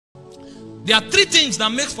There are three things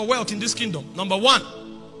that make for wealth in this kingdom. Number one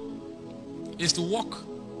is to walk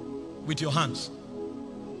with your hands.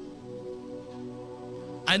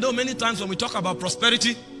 I know many times when we talk about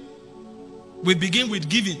prosperity, we begin with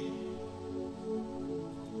giving.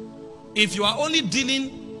 If you are only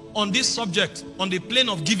dealing on this subject, on the plane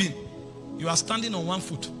of giving, you are standing on one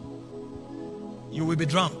foot. You will be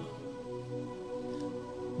drowned.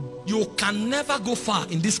 You can never go far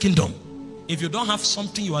in this kingdom if you don't have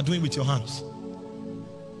something you are doing with your hands.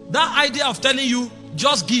 That idea of telling you,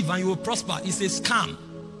 just give and you will prosper, is a scam.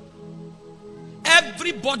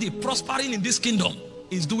 Everybody prospering in this kingdom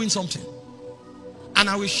is doing something. And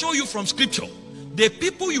I will show you from scripture. The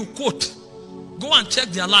people you quote, go and check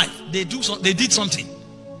their life. They did something.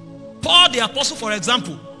 Paul the apostle, for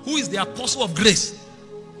example, who is the apostle of grace,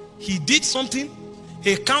 he did something.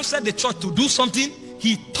 He counseled the church to do something.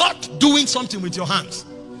 He taught doing something with your hands.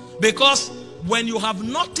 Because when you have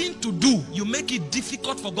nothing to do, you make it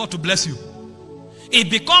difficult for God to bless you. It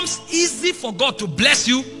becomes easy for God to bless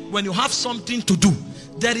you when you have something to do.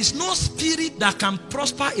 There is no spirit that can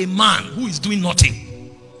prosper a man who is doing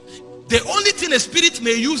nothing. The only thing a spirit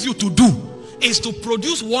may use you to do is to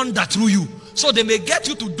produce wonder through you. So they may get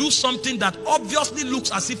you to do something that obviously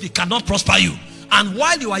looks as if it cannot prosper you. And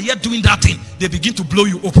while you are yet doing that thing, they begin to blow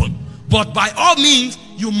you open. But by all means,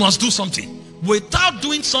 you must do something. Without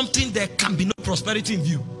doing something, there can be no prosperity in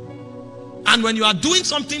view. And when you are doing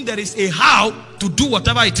something, there is a how to do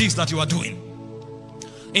whatever it is that you are doing.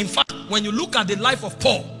 In fact, when you look at the life of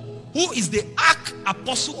Paul, who is the arch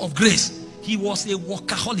apostle of grace, he was a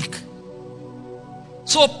workaholic.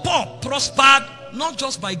 So Paul prospered not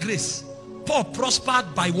just by grace. Paul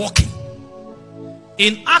prospered by working.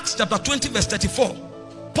 In Acts chapter 20 verse 34,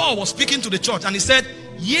 Paul was speaking to the church and he said,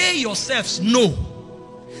 "Ye yourselves know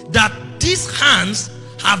that these hands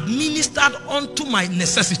have ministered unto my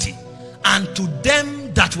necessity and to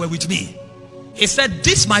them that were with me." He said,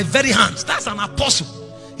 "This my very hands." That's an apostle.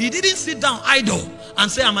 He didn't sit down idle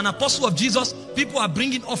and say, "I'm an apostle of Jesus. People are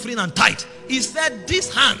bringing offering and tithe." He said, these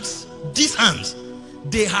hands,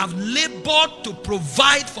 they have labored to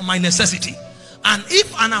provide for my necessity. And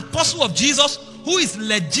if an apostle of Jesus, who is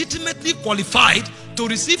legitimately qualified to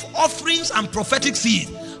receive offerings and prophetic seed,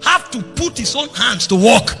 have to put his own hands to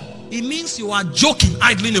work, it means you are joking,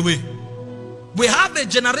 idling away. We have a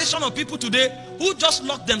generation of people today who just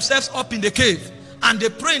lock themselves up in the cave and they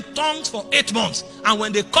pray in tongues for 8 months. And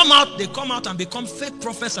when they come out and become fake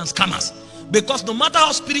prophets and scammers. Because no matter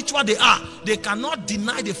how spiritual they are, they cannot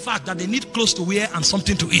deny the fact that they need clothes to wear and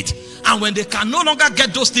something to eat. And when they can no longer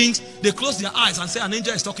get those things, they close their eyes and say an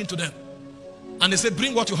angel is talking to them. And they say,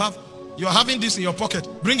 "Bring what you have. You are having this in your pocket.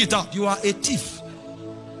 Bring it out." You are a thief.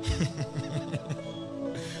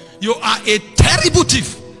 You are a terrible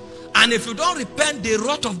thief. And if you don't repent, the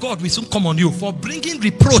wrath of God will soon come on you for bringing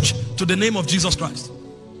reproach to the name of Jesus Christ.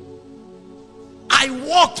 I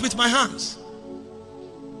walked with my hands.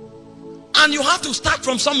 And you have to start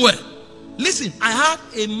from somewhere. Listen, I had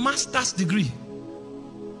a master's degree.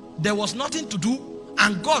 There was nothing to do,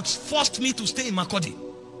 and God forced me to stay in Makurdi.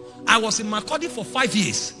 I was in Makurdi for 5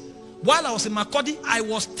 years. While I was in Makurdi, I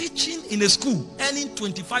was teaching in a school, earning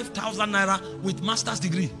 25,000 naira with master's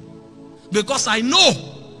degree. Because I know,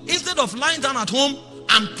 instead of lying down at home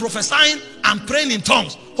and prophesying and praying in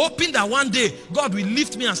tongues, hoping that one day God will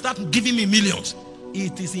lift me and start giving me millions,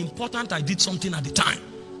 it is important I did something at the time.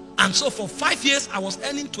 And so for 5 years, I was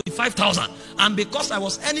earning 25,000. And because I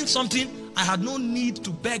was earning something, I had no need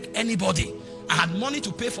to beg anybody. I had money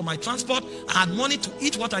to pay for my transport. I had money to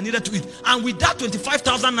eat what I needed to eat. And with that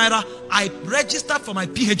 25,000 naira, I registered for my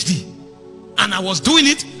PhD. And I was doing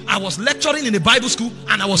it. I was lecturing in a Bible school.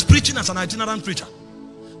 And I was preaching as an itinerant preacher.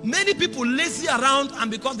 Many people lazy around,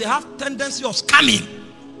 and because they have tendency of scamming,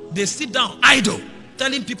 they sit down idle,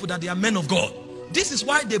 telling people that they are men of God. This is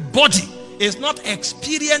why the body is not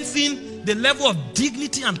experiencing the level of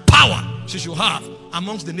dignity and power she should have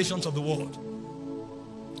amongst the nations of the world.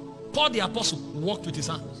 Paul the apostle walked with his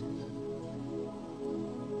hands.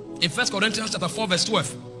 In 1 Corinthians chapter 4 verse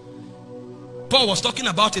 12, Paul was talking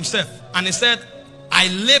about himself and he said, "I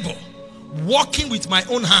labor, walking with my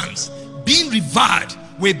own hands, being reviled,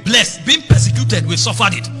 we blessed, being persecuted, we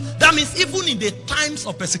suffered it." That means even in the times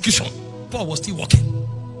of persecution, Paul was still walking.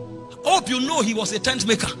 I hope you know he was a tent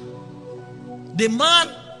maker. The man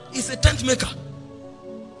is a tent maker.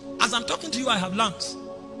 As I'm talking to you, I have lamps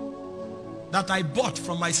that I bought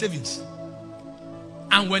from my savings.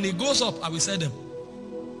 And when it goes up, I will sell them.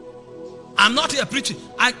 I'm not here preaching.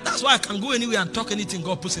 That's why I can go anywhere and talk anything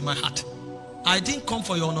God puts in my heart. I didn't come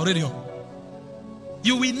for your honorarium.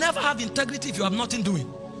 You will never have integrity if you have nothing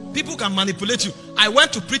doing. People can manipulate you. I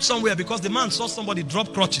went to preach somewhere because the man saw somebody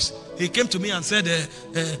drop crutches. He came to me and said,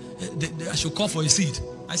 I should call for a seed.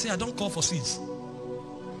 I said, I don't call for seeds.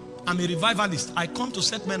 I'm a revivalist. I come to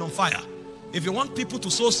set men on fire. If you want people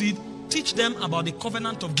to sow seed, teach them about the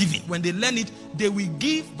covenant of giving. When they learn it, they will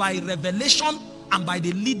give by revelation and by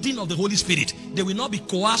the leading of the Holy Spirit. They will not be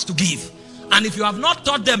coerced to give. And if you have not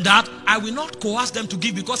taught them that, I will not coerce them to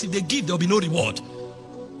give, because if they give, there will be no reward.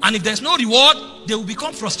 And if there's no reward, they will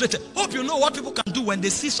become frustrated. Hope you know what people can do when they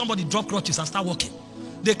see somebody drop crutches and start working.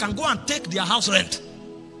 They can go and take their house rent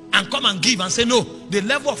and come and give and say, no, the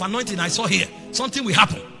level of anointing I saw here, something will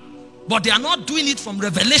happen. But they are not doing it from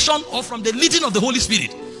revelation or from the leading of the Holy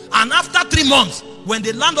Spirit. And after 3 months, when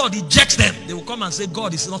the landlord ejects them, they will come and say,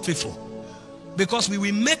 God is not faithful. Because we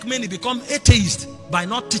will make many become atheists by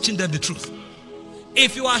not teaching them the truth.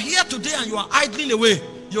 If you are here today and you are idling away,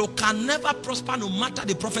 you can never prosper no matter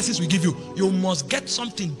the prophecies we give you. You must get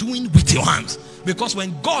something doing with your hands. Because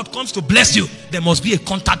when God comes to bless you, there must be a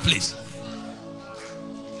contact place.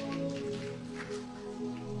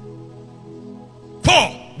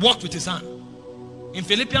 Paul walked with his hand. In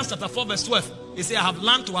Philippians chapter 4 verse 12, he said, I have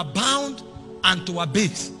learned to abound and to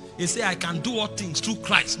abase. He said, I can do all things through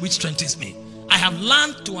Christ which strengthens me. I have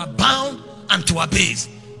learned to abound and to abase.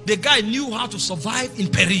 The guy knew how to survive in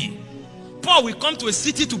peril. Paul will come to a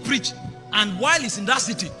city to preach, and while he's in that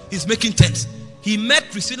city, he's making tents. He met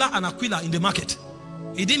Priscilla and Aquila in the market.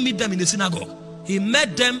 He didn't meet them in the synagogue. He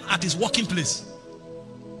met them at his working place.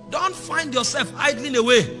 Don't find yourself idling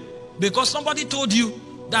away because somebody told you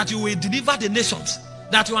that you will deliver the nations,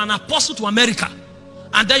 that you are an apostle to America,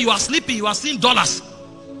 and then you are sleeping, you are seeing dollars.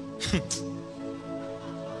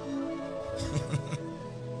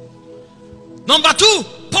 Number 2,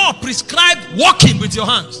 Paul prescribed walking with your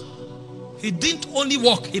hands. He didn't only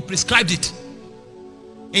walk, he prescribed it.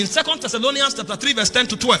 In 2 Thessalonians chapter 3 verse 10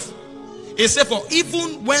 to 12, he said, for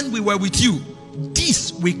even when we were with you,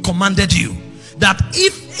 this we commanded you, that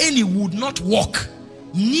if any would not walk,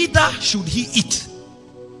 neither should he eat.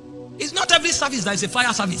 It's not every service that is a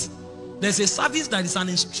fire service. There's a service that is an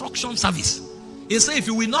instruction service. He said, if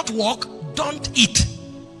you will not walk, don't eat.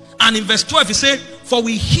 And in verse 12 he said, for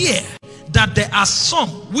we hear that there are some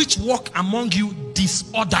which walk among you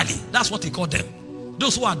disorderly. That's what he called them.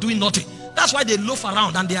 Those who are doing nothing. That's why they loaf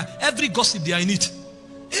around, and they are, every gossip they are in it.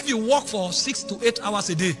 If you walk for 6 to 8 hours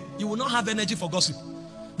a day, you will not have energy for gossip.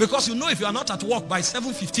 Because you know if you are not at work by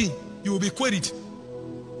 7:15, you will be queried.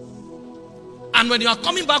 And when you are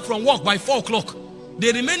coming back from work by 4 o'clock,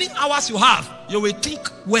 the remaining hours you have, you will think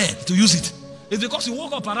where to use it. It's because you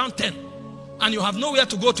woke up around 10 and you have nowhere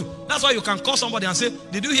to go to. That's why you can call somebody and say,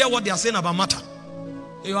 did you hear what they are saying about matter?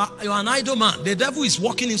 You are an idle man. The devil is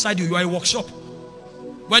working inside you. You are a workshop.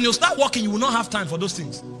 When you start working, you will not have time for those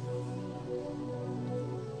things.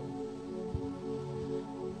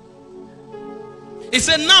 He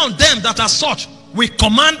said, now them that are such, we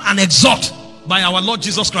command and exhort by our Lord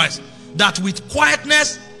Jesus Christ, that with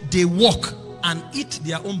quietness they walk and eat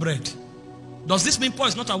their own bread. Does this mean Paul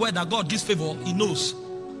is not aware that God gives favor? He knows.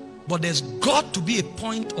 But there's got to be a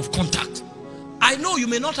point of contact. I know you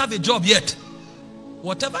may not have a job yet.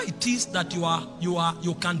 Whatever it is that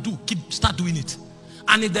you can do, start doing it.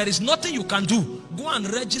 And if there is nothing you can do, go and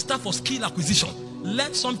register for skill acquisition.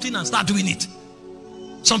 Learn something and start doing it.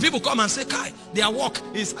 Some people come and say, Kai, their work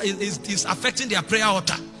is affecting their prayer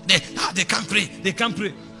altar. They can't pray. They can't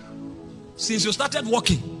pray. Since you started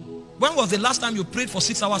working, when was the last time you prayed for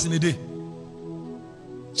 6 hours in a day?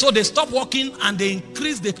 So they stop working and they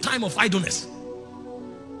increase the time of idleness.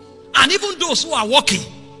 And even those who are working,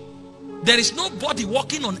 there is nobody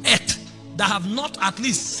working on earth that have not at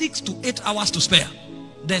least 6 to 8 hours to spare.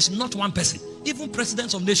 There's not one person. Even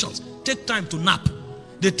presidents of nations take time to nap.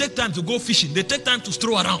 They take time to go fishing. They take time to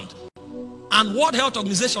stroll around. And World Health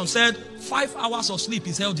Organization said 5 hours of sleep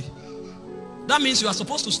is healthy. That means you are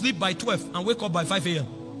supposed to sleep by 12 and wake up by 5 a.m.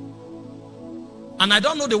 And I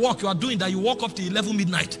don't know the work you are doing that you woke up till 11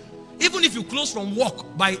 midnight. Even if you close from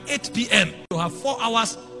work by 8 p.m., you have 4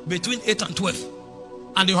 hours between 8 and 12.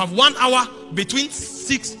 And you have 1 hour between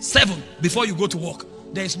 6, 7 before you go to work.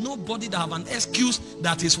 There is nobody that have an excuse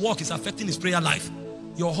that his work is affecting his prayer life.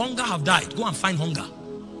 Your hunger have died. Go and find hunger.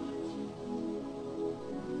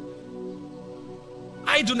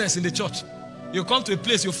 Idleness in the church. You come to a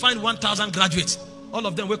place, you find 1,000 graduates. All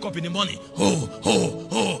of them wake up in the morning.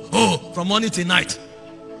 From morning till night.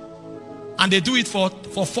 And they do it for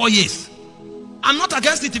 4 years. I'm not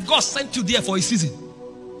against it if God sent you there for a season.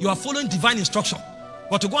 You are following divine instruction.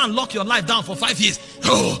 But to go and lock your life down for 5 years.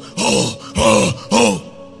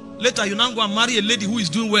 Later you now go and marry a lady who is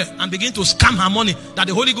doing well and begin to scam her money, that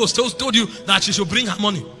the Holy Ghost told you that she should bring her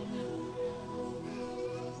money.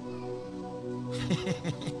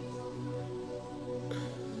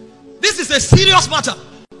 This is a serious matter.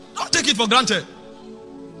 Don't take it for granted.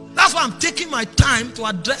 That's why I'm taking my time to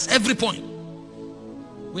address every point.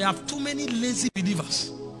 We have too many lazy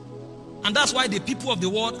believers. And that's why the people of the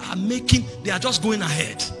world are they are just going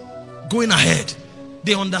ahead. Going ahead.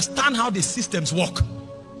 They understand how the systems work.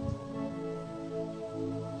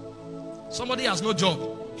 Somebody has no job.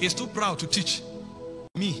 He's too proud to teach.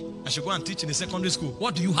 Me, I should go and teach in a secondary school.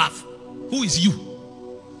 What do you have? Who is you?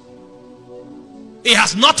 He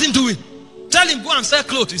has nothing doing. Tell him go and sell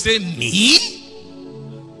clothes. He say, me?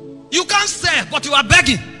 You can't sell, but you are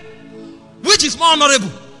begging. Which is more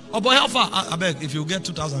honorable? Oh boy, how far? I beg, if you get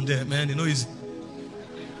 2,000 there, man, you know easy.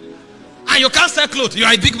 And you can't sell clothes. You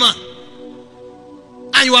are a big man.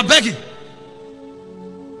 And you are begging.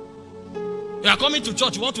 You are coming to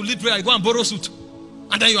church, you want to lead prayer, you go and borrow suit.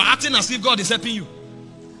 And then you are acting as if God is helping you.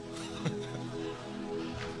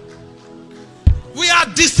 We are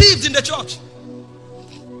deceived in the church.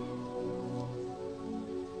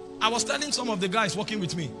 I was telling some of the guys working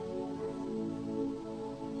with me,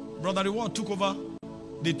 Brother Reward took over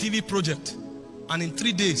the TV project, and in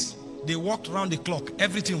 3 days they walked around the clock.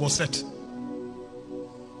 Everything was set.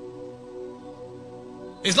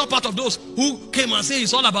 He's not part of those who came and say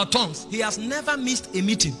it's all about tongues. He has never missed a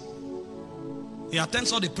meeting. He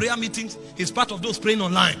attends all the prayer meetings. He's part of those praying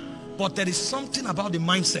online. But there is something about the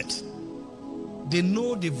mindset. They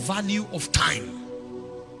know the value of time.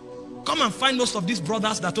 Come and find most of these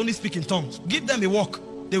brothers that only speak in tongues. Give them a walk.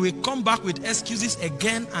 They will come back with excuses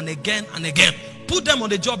again and again and again. Put them on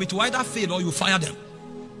the job. It will either fail or you fire them.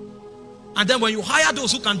 And then when you hire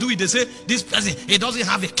those who can do it, they say, this person, he doesn't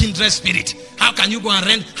have a kindred spirit. How can you go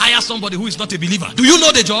and hire somebody who is not a believer? Do you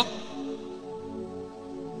know the job?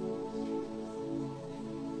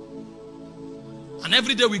 And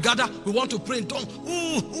every day we gather, we want to pray in tongues.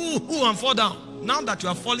 Ooh, and fall down. Now that you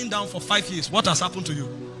are falling down for 5 years, what has happened to you?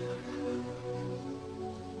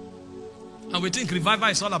 And we think revival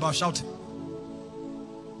is all about shouting.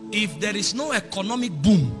 If there is no economic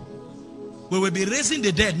boom, we will be raising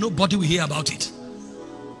the dead, nobody will hear about it.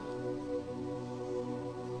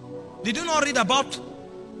 Did you not read about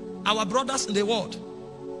our brothers in the world?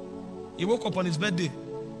 He woke up on his birthday.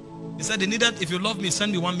 He said, they needed, if you love me,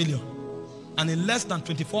 send me 1 million. And in less than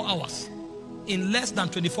 24 hours,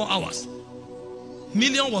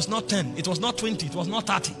 million was not 10, it was not 20, it was not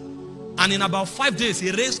 30. And in about 5 days,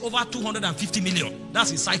 he raised over 250 million. That's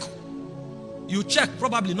his cycle. You check,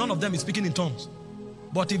 probably none of them is speaking in tongues.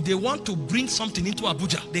 But if they want to bring something into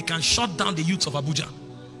Abuja, they can shut down the youths of Abuja.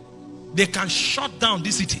 They can shut down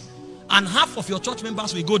this city. And half of your church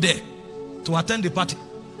members will go there to attend the party.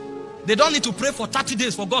 They don't need to pray for 30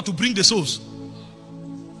 days for God to bring the souls.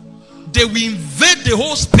 They will invade the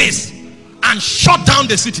whole space and shut down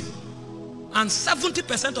the city. And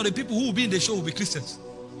 70% of the people who will be in the show will be Christians.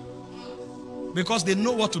 Because they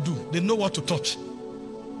know what to do. They know what to touch.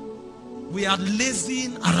 We are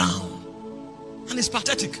lazing around. And it's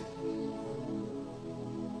pathetic.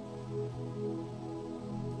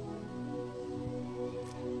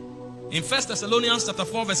 In 1 Thessalonians chapter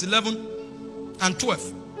 4 verse 11 and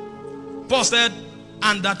 12, Paul said,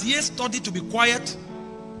 and that ye study to be quiet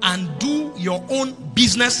and do your own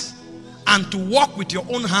business and to walk with your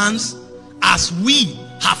own hands as we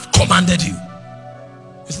have commanded you.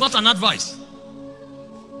 It's not an advice.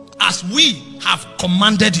 As we have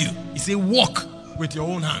commanded you. He said walk with your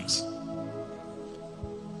own hands.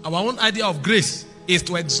 Our own idea of grace is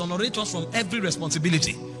to exonerate us from every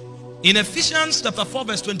responsibility. In Ephesians chapter 4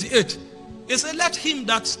 verse 28, it said, let him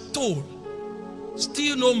that stole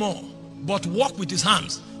steal no more, but walk with his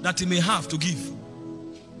hands, that he may have to give.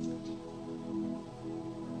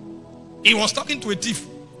 He was talking to a thief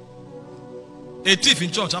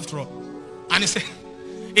in church after all. And he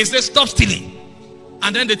said, stop stealing.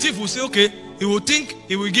 And then the thief will say, okay, he will think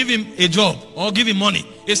he will give him a job or give him money.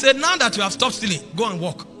 He said, now that you have stopped stealing, go and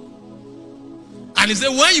walk. And he said,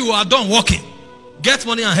 when you are done walking, get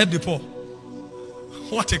money and help the poor.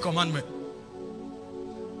 What a commandment.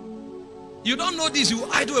 You don't know this, you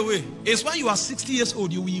idle away. It's when you are 60 years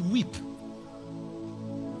old, you will weep.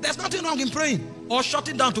 There's nothing wrong in praying or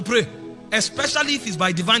shutting down to pray. Especially if it's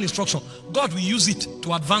by divine instruction. God will use it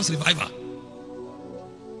to advance revival.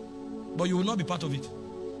 But you will not be part of it.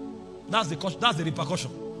 That's the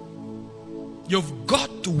repercussion. You've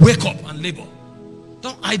got to wake up and labor.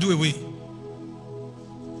 Don't idle away.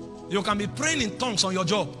 You can be praying in tongues on your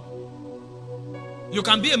job. You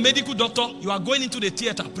can be a medical doctor. You are going into the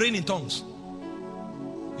theater praying in tongues.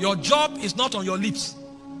 Your job is not on your lips.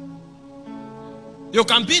 You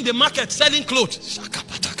can be in the market selling clothes.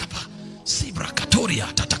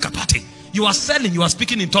 you are selling, you are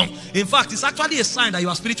speaking in tongues. In fact, it's actually a sign that you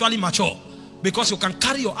are spiritually mature, because you can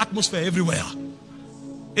carry your atmosphere everywhere.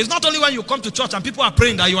 It's not only when you come to church and people are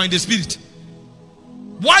praying that you are in the spirit.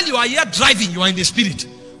 While you are here driving, you are in the spirit.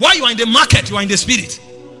 While you are in the market, you are in the spirit.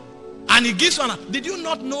 And it gives one. Did you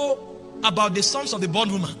not know about the sons of the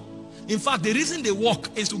bondwoman? In fact, the reason they walk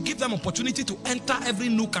is to give them opportunity to enter every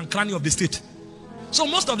nook and cranny of the state. So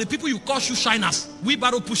most of the people you call shoe shiners,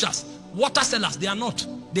 wheelbarrow pushers, water sellers, they are not.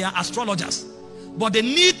 They are astrologers. But they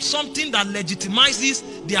need something that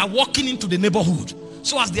legitimizes they are walking into the neighborhood.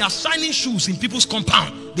 So as they are shining shoes in people's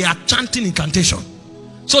compound, they are chanting incantation.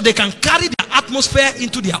 So they can carry their atmosphere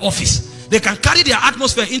into their office. They can carry their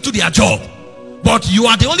atmosphere into their job. But you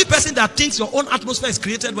are the only person that thinks your own atmosphere is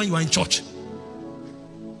created when you are in church.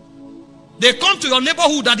 They come to your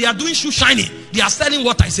neighborhood that they are doing shoe shining. They are selling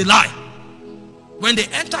water. It's a lie. When they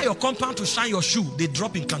enter your compound to shine your shoe, they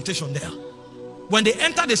drop incantation there. When they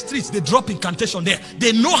enter the streets, they drop incantation there.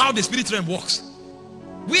 They know how the spirit realm works.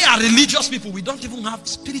 We are religious people. We don't even have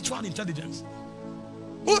spiritual intelligence.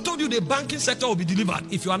 Who told you the banking sector will be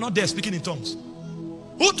delivered if you are not there speaking in tongues?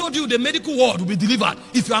 Who told you the medical world will be delivered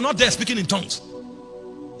if you are not there speaking in tongues?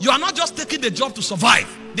 You are not just taking the job to survive.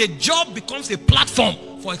 The job becomes a platform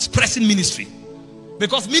for expressing ministry.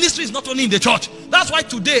 Because ministry is not only in the church. That's why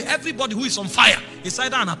today everybody who is on fire is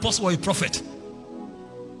either an apostle or a prophet.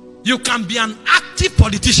 You can be an active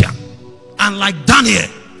politician, and like Daniel,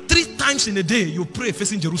 3 times in a day you pray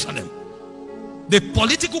facing Jerusalem. The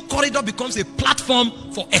political corridor becomes a platform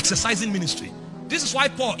for exercising ministry. This is why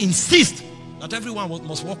Paul insists that everyone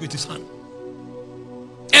must walk with his hand.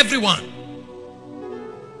 Everyone.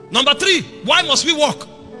 Number 3, why must we walk?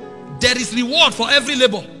 There is reward for every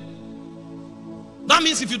labor. That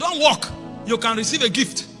means if you don't walk, you can receive a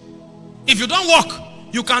gift. If you don't walk,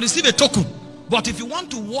 you can receive a token. But if you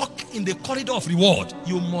want to walk in the corridor of reward,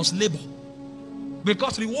 you must labor.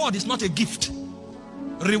 Because reward is not a gift.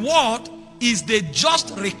 Reward is the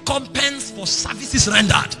just recompense for services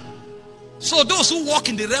rendered. So those who walk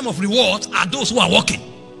in the realm of reward are those who are walking.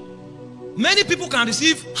 Many people can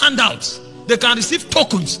receive handouts. They can receive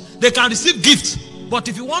tokens. They can receive gifts. But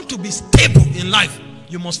if you want to be stable in life,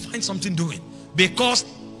 you must find something doing. Because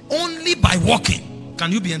only by walking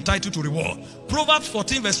can you be entitled to reward. Proverbs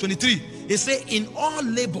 14 verse 23. It says, in all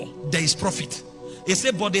labor there is profit. It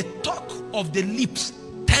says, but the talk of the lips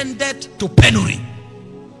tended to penury.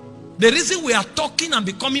 The reason we are talking and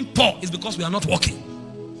becoming poor is because we are not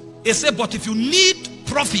working. It says, but if you need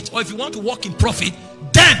profit, or if you want to walk in profit,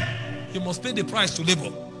 then you must pay the price to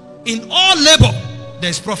labor. In all labor there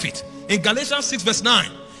is profit. In Galatians 6 verse 9,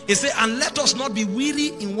 it says, and let us not be weary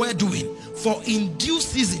in well doing, for in due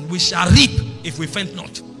season we shall reap if we faint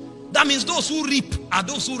not. That means those who reap are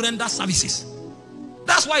those who render services.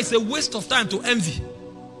 That's why it's a waste of time to envy.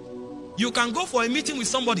 You can go for a meeting with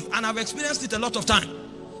somebody, and I've experienced it a lot of time.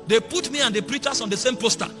 They put me and the preachers on the same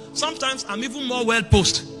poster. Sometimes I'm even more well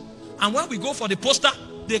posed. And when we go for the poster,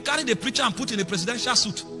 they carry the preacher and put in a presidential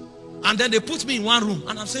suit. And then they put me in one room.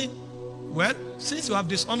 And I'm saying, well, since you have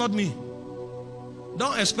dishonored me,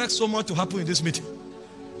 don't expect so much to happen in this meeting.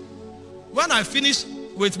 When I finish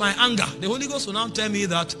with my anger, the Holy Ghost will now tell me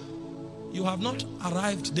that you have not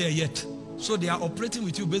arrived there yet. So they are operating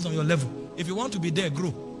with you based on your level. If you want to be there,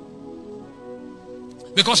 grow.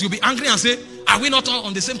 Because you'll be angry and say, are we not all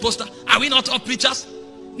on the same poster? Are we not all preachers?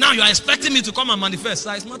 Now you are expecting me to come and manifest.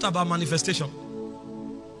 So it's not about manifestation.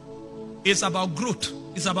 It's about growth.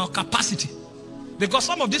 It's about capacity. Because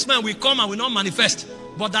some of these men will come and will not manifest.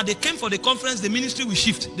 But that they came for the conference, the ministry will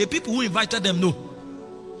shift. The people who invited them know.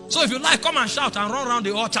 So if you like, come and shout and run around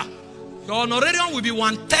the altar. Your honorarium will be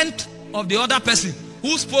 1/10 of the other person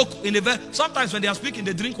who spoke in the... Sometimes when they are speaking,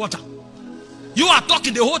 they drink water. You are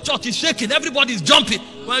talking, the whole church is shaking. Everybody is jumping.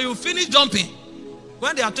 When you finish jumping,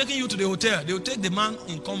 when they are taking you to the hotel, they will take the man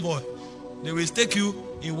in convoy. They will take you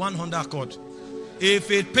in one Honda Accord. If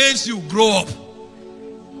it pains you, grow up.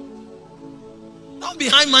 Don't be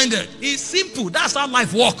high-minded. It's simple. That's how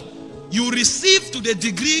life works. You receive to the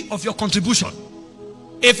degree of your contribution.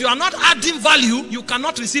 If you are not adding value, you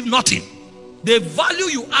cannot receive nothing. The value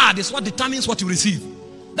you add is what determines what you receive.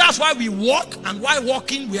 That's why we walk, and while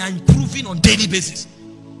walking, we are improving on a daily basis.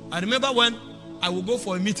 I remember when I will go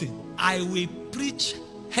for a meeting, I will preach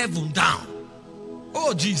heaven down.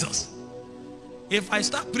 Oh, Jesus. If I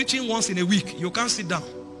start preaching once in a week, you can't sit down.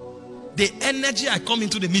 The energy I come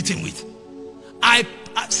into the meeting with. I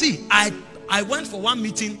went for one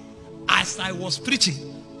meeting. As I was preaching,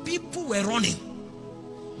 people were running.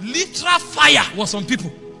 Literal fire was on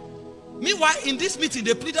people. Meanwhile, in this meeting,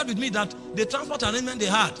 they pleaded with me that the transport arrangement they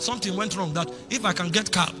had, something went wrong, that if I can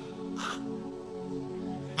get cab.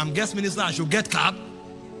 I'm guest minister, I should get cab.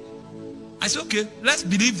 I said, okay, let's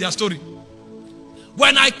believe their story.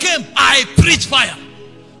 When I came, I preached fire.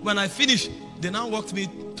 When I finished, they now walked me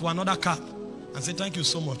to another cab and said, thank you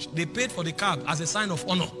so much. They paid for the cab as a sign of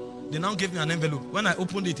honor. They now gave me an envelope. When I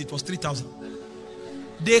opened it, it was 3,000.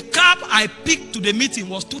 The cab I picked to the meeting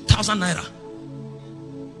was 2,000 naira.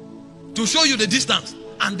 To show you the distance.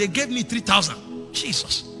 And they gave me 3,000.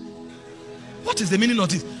 Jesus. What is the meaning of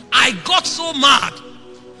this? I got so mad.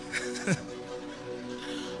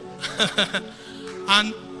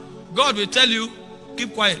 And God will tell you,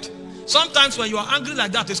 keep quiet. Sometimes when you are angry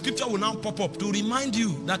like that, a scripture will now pop up to remind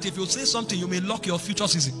you that if you say something, you may lock your future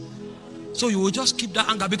season. So you will just keep that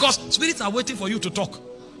anger because spirits are waiting for you to talk.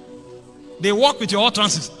 They work with your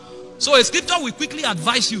utterances. So a scripture will quickly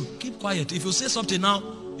advise you, keep quiet. If you say something now,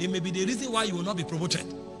 it may be the reason why you will not be promoted.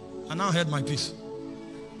 I now heard my peace.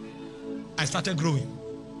 I started growing.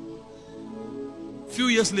 Few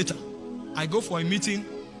years later, I go for a meeting.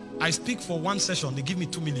 I speak for one session. They give me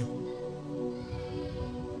 2 million.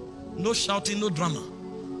 No shouting, no drama.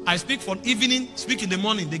 I speak for evening, speak in the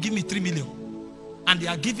morning. They give me 3 million. And they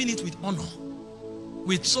are giving it with honor.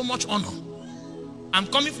 With so much honor. I'm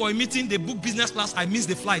coming for a meeting. They book business class. I miss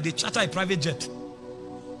the flight. They charter a private jet.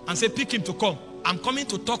 And say, pick him to come. I'm coming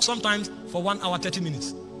to talk sometimes for 1 hour, 30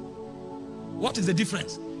 minutes. What is the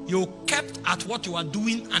difference? You kept at what you are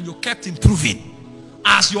doing and you kept improving.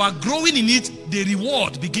 As you are growing in it, the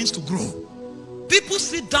reward begins to grow. People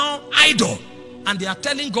sit down idle and they are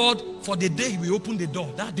telling God for the day He will open the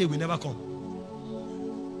door. That day will never come.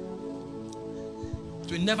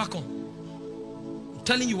 It will never come. I'm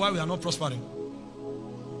telling you why we are not prospering.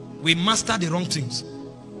 We master the wrong things.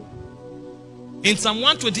 In Psalm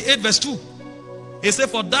 128 verse 2, it says,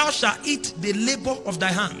 for thou shalt eat the labor of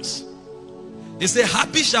thy hands. It says,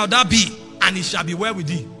 happy shall thou be, and it shall be well with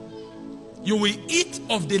thee. You will eat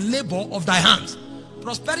of the labor of thy hands.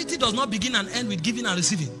 Prosperity does not begin and end with giving and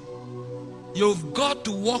receiving. You've got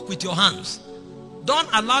to work with your hands. Don't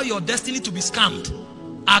allow your destiny to be scammed.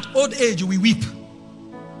 At old age, you will weep.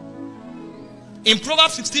 In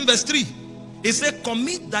Proverbs 16 verse 3, it says,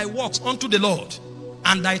 commit thy works unto the Lord,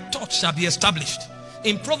 and thy thoughts shall be established.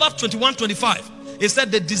 In Proverbs 21:25, it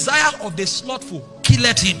said, the desire of the slothful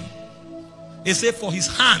killeth him. It said, for his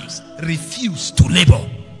hands refuse to labor.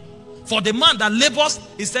 For the man that labors,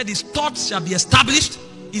 he said, his thoughts shall be established.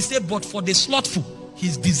 He said, but for the slothful,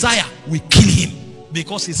 his desire will kill him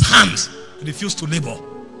because his hands refuse to labor.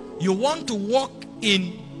 You want to walk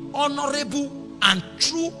in honorable and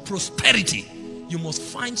true prosperity, you must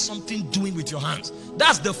find something doing with your hands.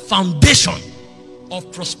 That's the foundation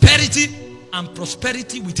of prosperity, and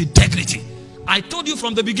prosperity with integrity. I told you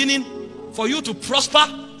from the beginning, for you to prosper,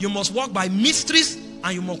 you must walk by mysteries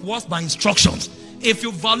and you must walk by instructions. If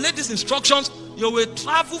you violate these instructions, you will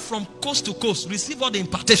travel from coast to coast, receive all the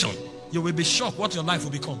impartation. You will be shocked what your life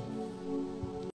will become.